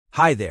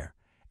Hi there,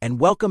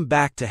 and welcome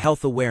back to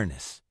Health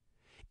Awareness.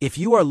 If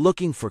you are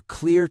looking for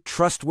clear,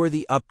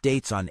 trustworthy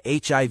updates on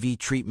HIV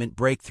treatment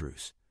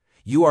breakthroughs,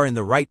 you are in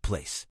the right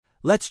place.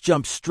 Let's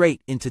jump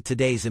straight into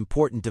today's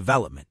important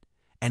development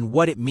and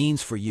what it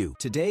means for you.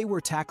 Today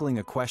we're tackling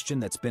a question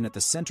that's been at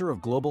the center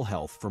of global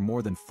health for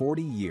more than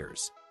 40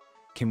 years.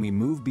 Can we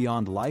move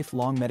beyond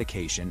lifelong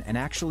medication and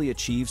actually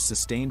achieve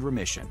sustained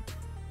remission,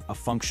 a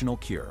functional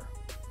cure,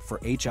 for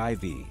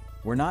HIV?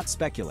 We're not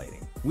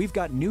speculating. We've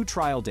got new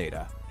trial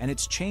data, and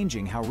it's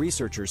changing how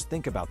researchers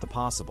think about the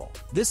possible.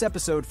 This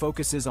episode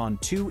focuses on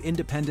two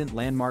independent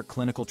landmark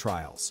clinical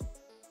trials,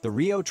 the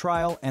RIIO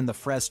trial and the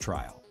FRES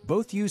trial.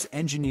 Both use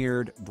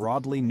engineered,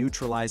 broadly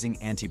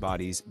neutralizing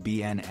antibodies,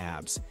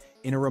 bNAbs,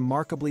 in a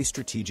remarkably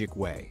strategic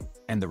way.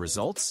 And the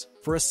results?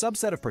 For a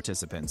subset of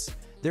participants,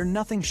 they're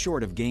nothing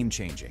short of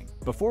game-changing.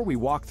 Before we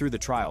walk through the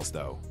trials,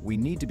 though, we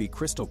need to be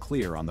crystal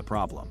clear on the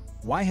problem.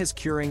 Why has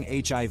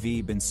curing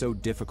HIV been so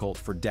difficult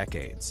for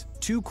decades?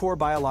 Two core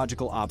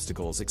biological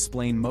obstacles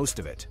explain most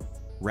of it: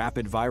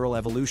 rapid viral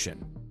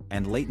evolution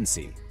and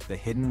latency, the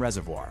hidden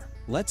reservoir.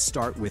 Let's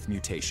start with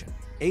mutation.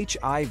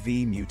 HIV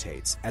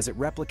mutates as it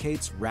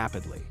replicates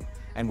rapidly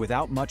and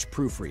without much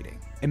proofreading.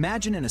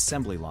 Imagine an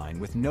assembly line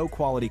with no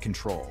quality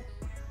control.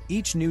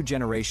 Each new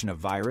generation of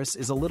virus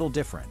is a little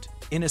different.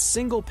 In a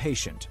single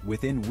patient,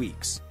 within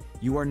weeks,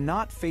 you are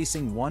not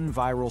facing one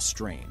viral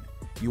strain.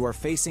 You are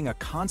facing a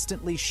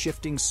constantly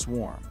shifting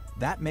swarm.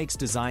 That makes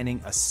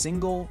designing a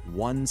single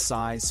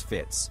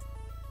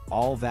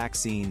one-size-fits-all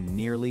vaccine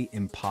nearly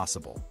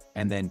impossible.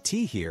 And then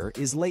T here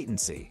is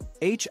latency.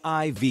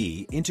 HIV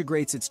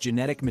integrates its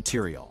genetic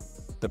material,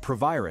 the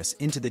provirus,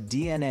 into the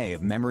DNA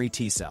of memory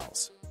T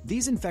cells.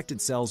 These infected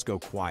cells go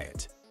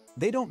quiet.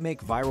 They don't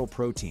make viral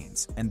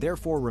proteins and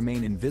therefore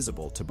remain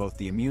invisible to both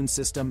the immune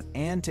system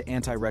and to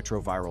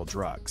anti-retroviral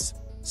drugs.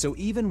 So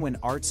even when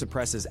ART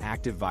suppresses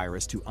active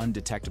virus to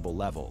undetectable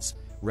levels,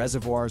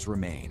 reservoirs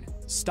remain.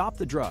 Stop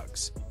the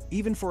drugs,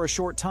 even for a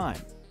short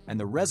time, and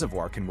the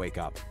reservoir can wake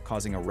up,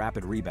 causing a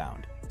rapid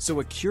rebound. So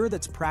a cure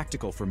that's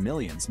practical for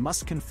millions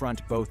must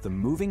confront both the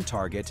moving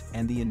target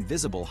and the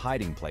invisible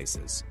hiding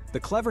places. The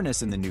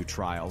cleverness in the new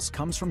trials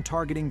comes from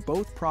targeting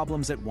both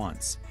problems at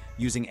once,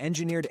 using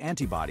engineered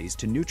antibodies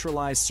to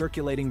neutralize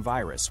circulating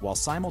virus while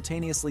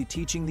simultaneously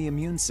teaching the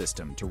immune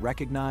system to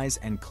recognize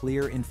and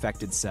clear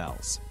infected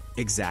cells.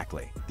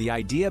 Exactly. The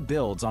idea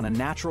builds on a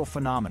natural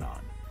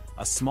phenomenon.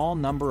 A small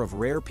number of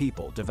rare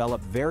people develop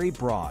very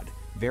broad,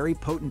 very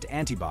potent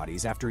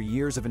antibodies after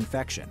years of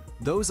infection.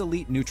 Those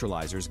elite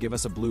neutralizers give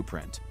us a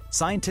blueprint.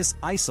 Scientists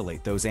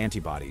isolate those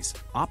antibodies,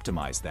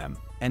 optimize them,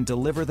 and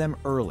deliver them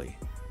early,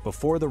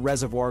 before the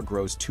reservoir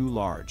grows too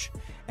large,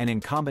 and in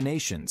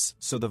combinations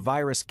so the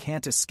virus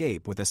can't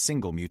escape with a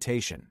single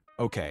mutation.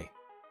 Okay,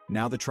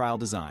 now the trial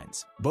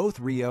designs. Both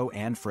RIIO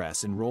and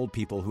FRES enrolled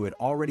people who had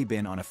already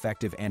been on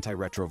effective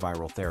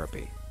anti-retroviral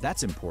therapy.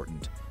 That's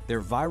important.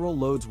 Their viral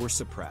loads were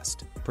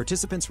suppressed.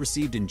 Participants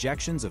received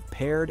injections of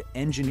paired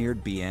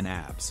engineered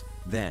bNAbs.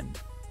 Then,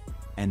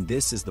 and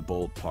this is the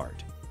bold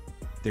part,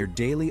 their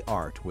daily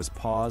ART was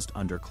paused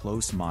under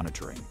close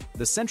monitoring.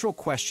 The central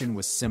question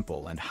was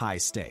simple and high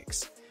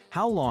stakes.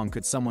 How long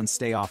could someone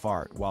stay off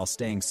ART while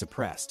staying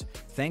suppressed,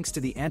 thanks to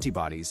the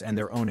antibodies and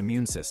their own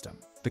immune system?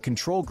 The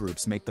control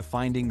groups make the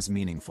findings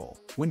meaningful.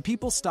 When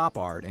people stop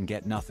ART and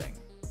get nothing,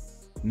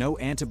 no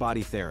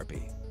antibody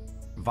therapy,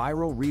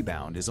 viral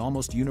rebound is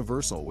almost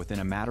universal within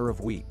a matter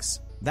of weeks.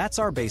 That's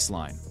our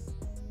baseline.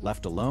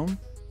 Left alone,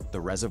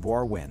 the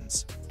reservoir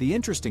wins. The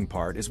interesting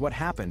part is what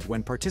happened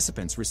when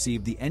participants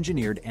received the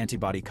engineered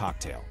antibody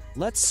cocktail.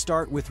 Let's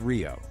start with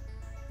RIIO,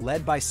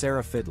 led by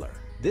Sarah Fidler.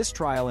 This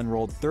trial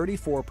enrolled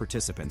 34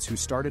 participants who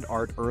started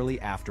ART early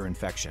after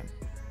infection.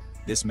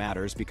 This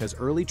matters because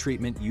early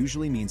treatment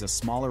usually means a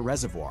smaller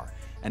reservoir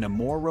and a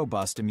more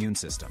robust immune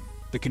system.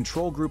 The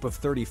control group of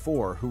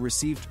 34 who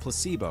received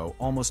placebo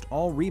almost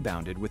all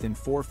rebounded within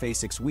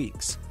 4-6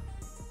 weeks.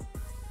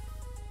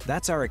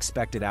 That's our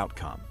expected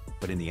outcome,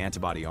 but in the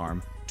antibody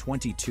arm,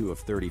 22 of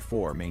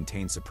 34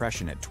 maintained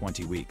suppression at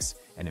 20 weeks,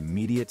 an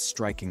immediate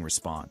striking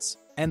response.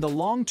 And the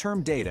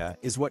long-term data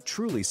is what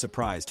truly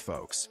surprised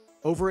folks.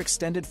 Over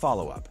extended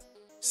follow-up,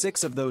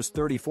 6 of those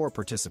 34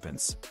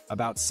 participants,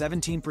 about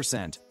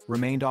 17%,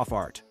 remained off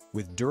ART,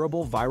 with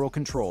durable viral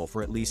control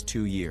for at least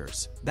 2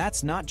 years.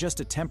 That's not just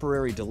a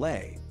temporary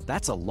delay,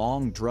 that's a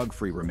long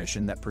drug-free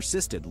remission that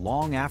persisted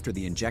long after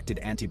the injected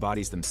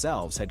antibodies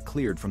themselves had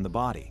cleared from the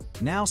body.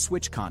 Now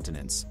switch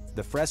continents,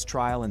 the FRES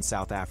trial in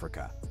South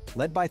Africa,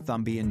 led by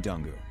Thumbi and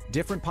Dungu.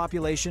 Different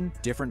population,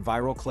 different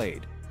viral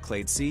clade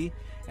C,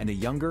 and a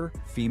younger,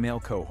 female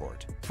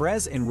cohort.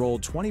 FRES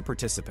enrolled 20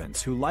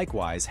 participants who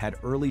likewise had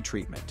early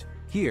treatment.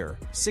 Here,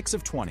 6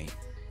 of 20,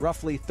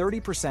 roughly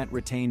 30%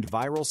 retained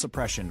viral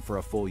suppression for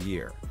a full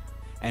year,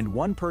 and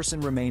 1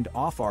 person remained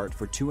off ART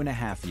for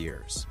 2.5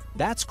 years.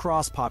 That's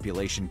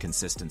cross-population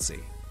consistency.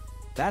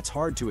 That's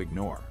hard to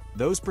ignore.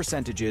 Those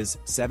percentages,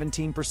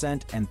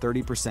 17% and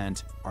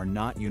 30%, are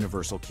not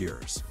universal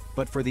cures.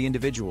 But for the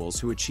individuals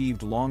who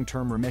achieved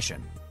long-term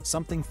remission,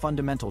 something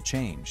fundamental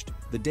changed.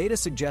 The data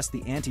suggests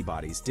the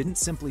antibodies didn't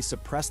simply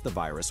suppress the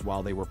virus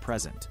while they were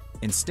present.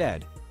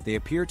 Instead, they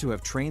appear to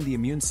have trained the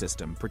immune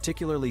system,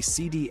 particularly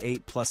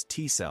CD8 plus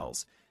T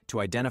cells,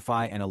 to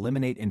identify and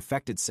eliminate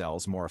infected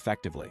cells more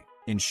effectively.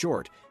 In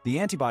short, the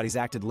antibodies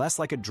acted less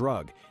like a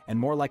drug and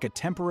more like a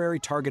temporary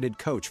targeted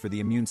coach for the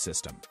immune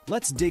system.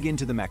 Let's dig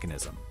into the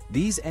mechanism.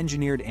 These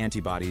engineered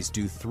antibodies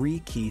do three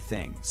key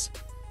things.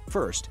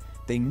 First,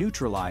 they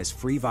neutralize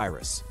free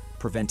virus,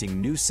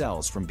 preventing new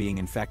cells from being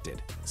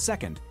infected.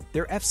 Second,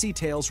 their Fc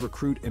tails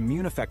recruit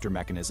immune effector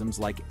mechanisms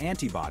like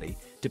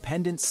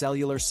antibody-dependent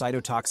cellular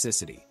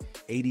cytotoxicity,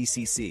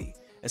 ADCC,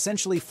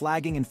 essentially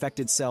flagging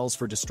infected cells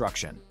for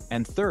destruction.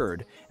 And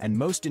third, and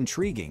most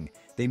intriguing,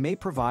 they may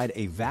provide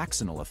a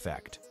vaccinal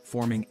effect,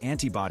 forming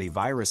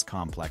antibody-virus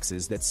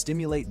complexes that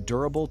stimulate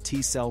durable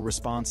T-cell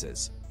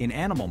responses. In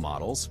animal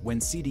models, when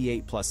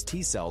CD8 plus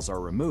T cells are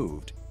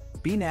removed,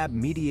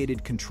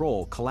 bNAb-mediated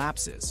control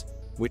collapses,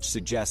 which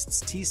suggests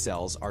T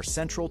cells are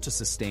central to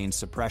sustained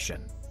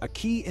suppression. A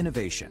key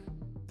innovation: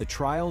 the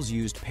trials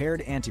used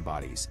paired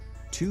antibodies,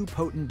 two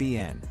potent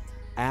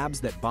bNAbs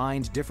that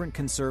bind different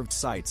conserved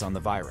sites on the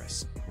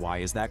virus. Why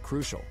is that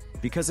crucial?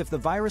 Because if the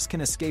virus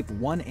can escape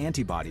one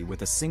antibody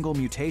with a single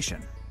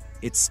mutation,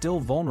 it's still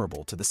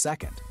vulnerable to the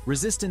second.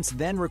 Resistance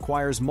then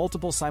requires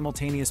multiple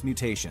simultaneous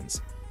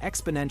mutations,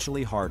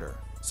 exponentially harder.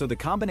 So the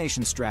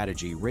combination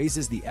strategy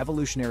raises the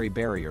evolutionary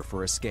barrier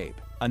for escape.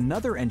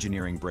 Another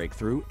engineering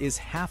breakthrough is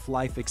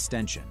half-life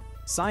extension.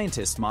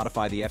 Scientists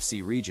modify the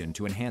Fc region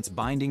to enhance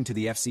binding to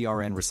the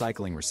FcRn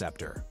recycling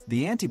receptor.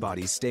 The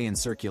antibodies stay in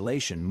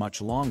circulation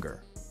much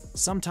longer,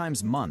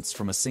 sometimes months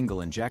from a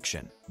single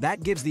injection.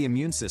 That gives the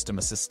immune system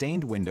a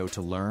sustained window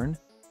to learn,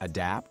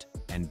 adapt,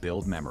 and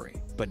build memory.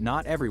 But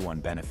not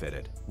everyone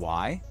benefited.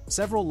 Why?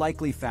 Several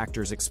likely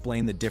factors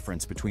explain the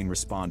difference between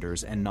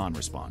responders and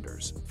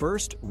non-responders.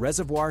 First,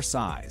 reservoir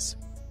size.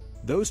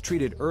 Those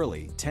treated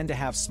early tend to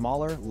have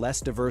smaller, less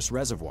diverse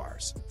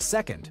reservoirs.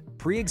 Second,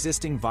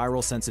 pre-existing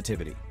viral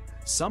sensitivity.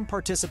 Some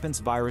participants'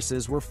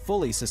 viruses were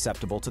fully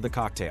susceptible to the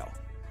cocktail,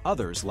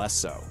 others less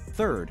so.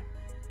 Third,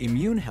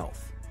 immune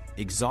health.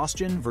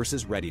 Exhaustion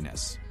versus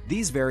readiness.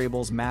 These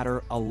variables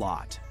matter a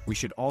lot. We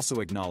should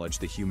also acknowledge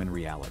the human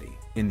reality.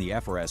 In the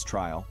FRES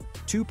trial,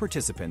 2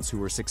 participants who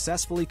were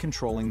successfully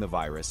controlling the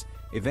virus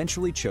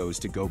eventually chose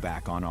to go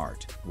back on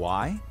ART.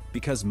 Why?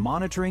 Because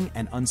monitoring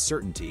and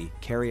uncertainty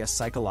carry a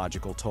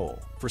psychological toll.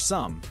 For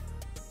some,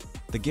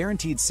 the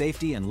guaranteed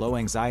safety and low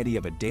anxiety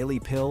of a daily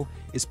pill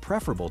is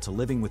preferable to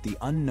living with the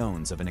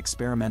unknowns of an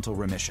experimental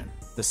remission.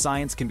 The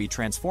science can be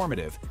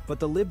transformative, but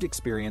the lived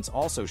experience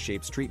also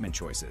shapes treatment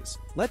choices.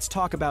 Let's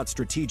talk about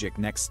strategic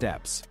next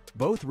steps.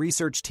 Both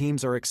research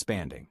teams are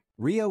expanding.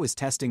 RIIO is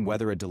testing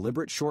whether a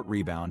deliberate short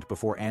rebound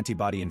before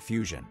antibody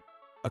infusion,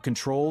 a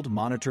controlled,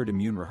 monitored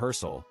immune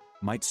rehearsal,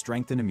 might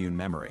strengthen immune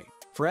memory.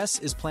 FRES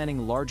is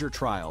planning larger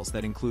trials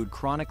that include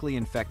chronically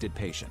infected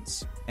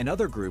patients, and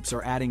other groups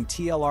are adding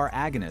TLR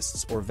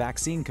agonists or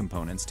vaccine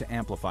components to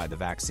amplify the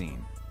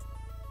vaccine.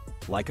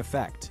 Like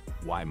effect,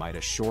 why might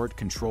a short,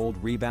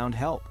 controlled rebound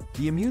help?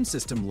 The immune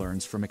system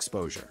learns from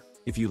exposure.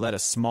 If you let a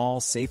small,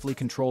 safely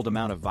controlled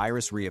amount of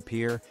virus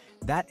reappear,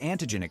 that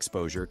antigen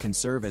exposure can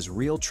serve as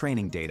real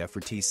training data for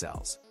T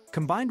cells.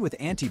 Combined with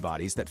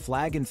antibodies that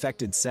flag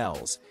infected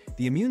cells,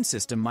 the immune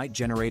system might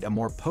generate a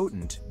more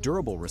potent,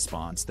 durable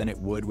response than it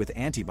would with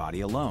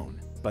antibody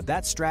alone. But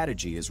that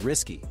strategy is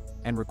risky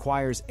and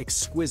requires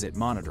exquisite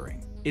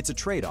monitoring. It's a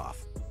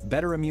trade-off: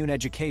 better immune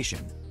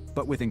education,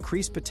 but with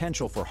increased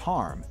potential for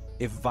harm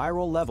if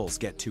viral levels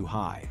get too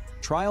high.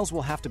 Trials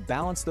will have to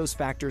balance those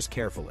factors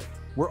carefully.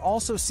 We're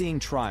also seeing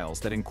trials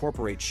that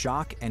incorporate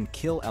shock and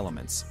kill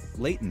elements,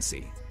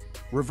 latency,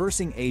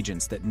 reversing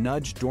agents that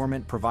nudge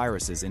dormant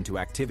proviruses into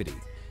activity,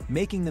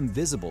 making them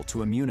visible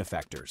to immune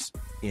effectors.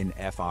 In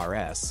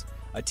FRS,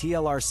 a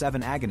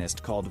TLR7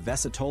 agonist called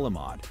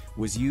vesitolimod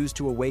was used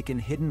to awaken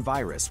hidden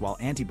virus while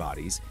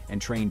antibodies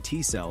and trained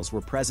T cells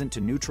were present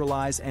to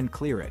neutralize and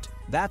clear it.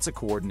 That's a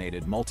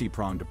coordinated,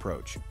 multi-pronged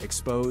approach: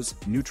 expose,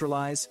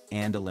 neutralize,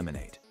 and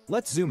eliminate.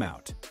 Let's zoom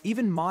out.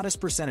 Even modest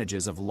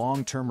percentages of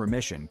long-term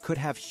remission could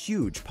have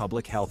huge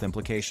public health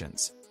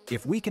implications.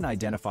 If we can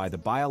identify the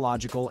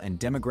biological and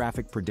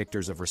demographic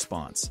predictors of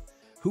response,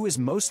 who is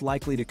most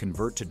likely to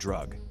convert to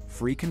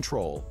drug-free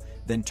control,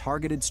 then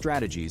targeted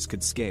strategies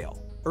could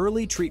scale.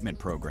 Early treatment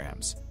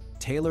programs,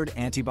 tailored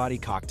antibody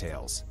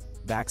cocktails,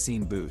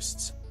 vaccine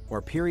boosts,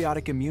 or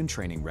periodic immune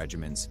training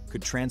regimens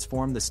could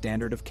transform the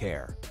standard of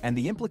care. And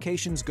the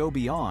implications go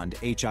beyond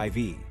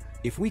HIV.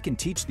 If we can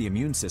teach the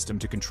immune system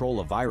to control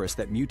a virus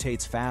that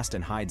mutates fast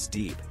and hides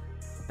deep,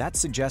 that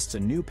suggests a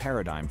new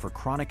paradigm for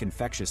chronic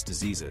infectious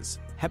diseases: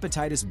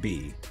 hepatitis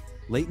B,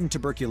 latent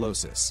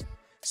tuberculosis,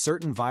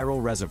 certain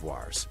viral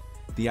reservoirs.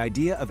 The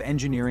idea of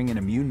engineering an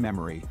immune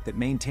memory that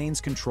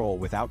maintains control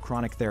without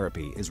chronic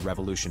therapy is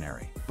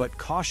revolutionary. But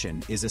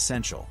caution is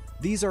essential.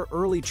 These are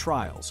early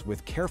trials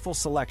with careful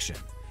selection,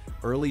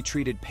 early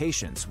treated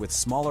patients with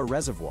smaller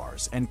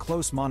reservoirs and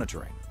close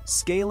monitoring.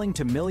 Scaling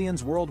to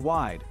millions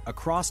worldwide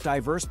across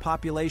diverse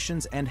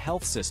populations and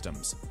health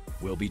systems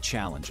will be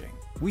challenging.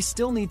 We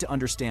still need to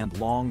understand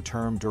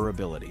long-term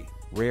durability,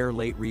 rare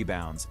late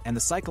rebounds, and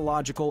the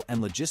psychological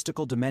and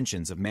logistical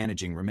dimensions of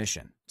managing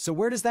remission. So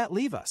where does that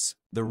leave us?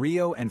 The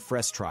RIIO and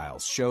FRES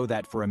trials show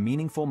that for a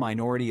meaningful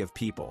minority of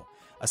people,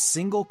 a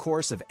single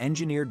course of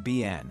engineered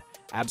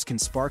bNAbs can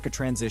spark a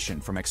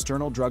transition from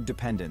external drug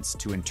dependence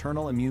to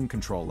internal immune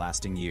control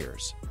lasting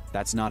years.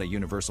 That's not a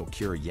universal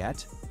cure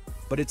yet,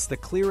 but it's the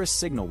clearest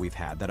signal we've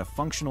had that a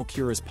functional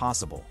cure is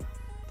possible,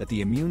 that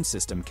the immune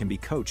system can be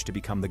coached to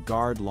become the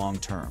guard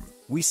long-term.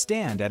 We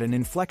stand at an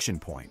inflection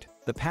point.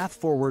 The path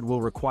forward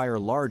will require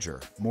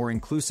larger, more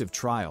inclusive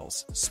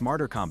trials,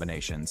 smarter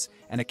combinations,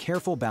 and a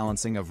careful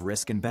balancing of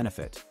risk and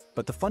benefit.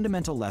 But the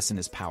fundamental lesson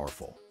is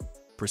powerful.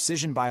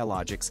 Precision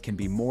biologics can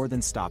be more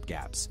than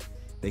stopgaps.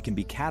 They can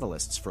be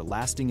catalysts for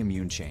lasting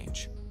immune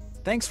change.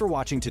 Thanks for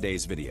watching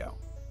today's video.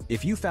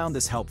 If you found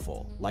this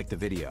helpful, like the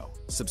video,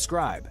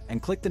 subscribe,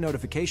 and click the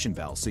notification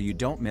bell so you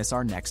don't miss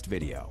our next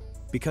video.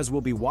 Because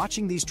we'll be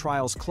watching these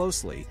trials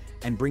closely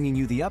and bringing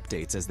you the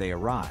updates as they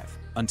arrive.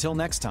 Until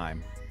next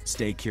time,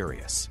 stay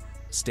curious,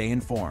 stay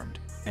informed,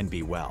 and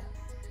be well.